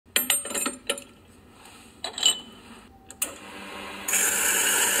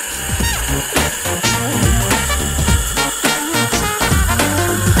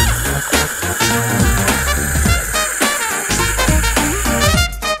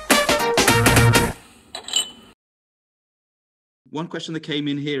one question that came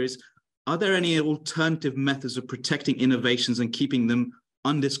in here is, are there any alternative methods of protecting innovations and keeping them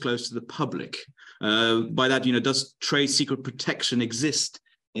undisclosed to the public? By that, does trade secret protection exist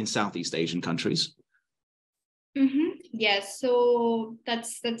in Southeast Asian countries? Yes, so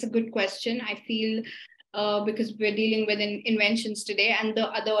that's a good question. I feel because we're dealing with inventions today, and the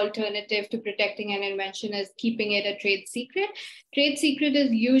other alternative to protecting an invention is keeping it a trade secret. Trade secret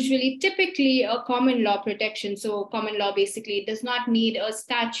is typically a common law protection. So common law basically does not need a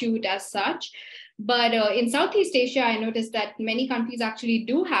statute as such. But in Southeast Asia, I noticed that many countries actually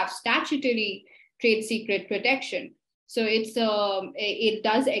do have statutory trade secret protection. So it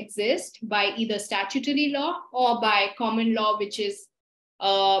does exist by either statutory law or by common law, which is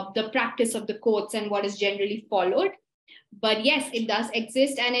the practice of the courts and what is generally followed. But yes, it does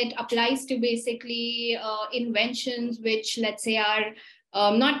exist, and it applies to basically inventions which, let's say, are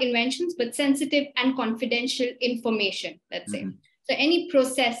not inventions, but sensitive and confidential information, let's say. So any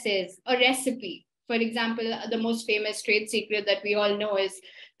processes, a recipe, for example, the most famous trade secret that we all know is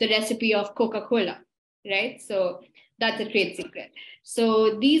the recipe of Coca-Cola, right? So that's a trade secret.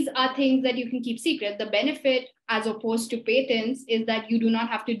 So these are things that you can keep secret. The benefit, as opposed to patents, is that you do not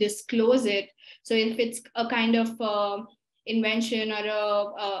have to disclose it. So if it's a kind of invention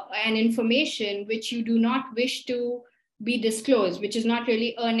or an information which you do not wish to be disclosed, which is not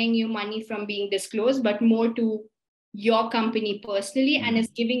really earning you money from being disclosed, but more to your company personally, and is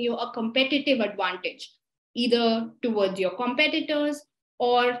giving you a competitive advantage, either towards your competitors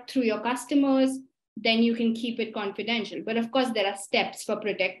or through your customers, then you can keep it confidential. But of course, there are steps for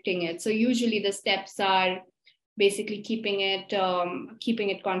protecting it. So usually the steps are basically keeping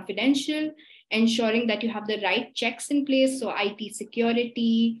it confidential, ensuring that you have the right checks in place. So IT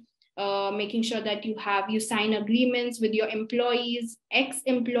security, making sure that you sign agreements with your employees,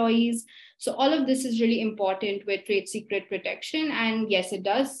 ex-employees. So all of this is really important with trade secret protection. And yes, it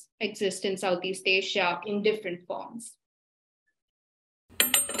does exist in Southeast Asia in different forms.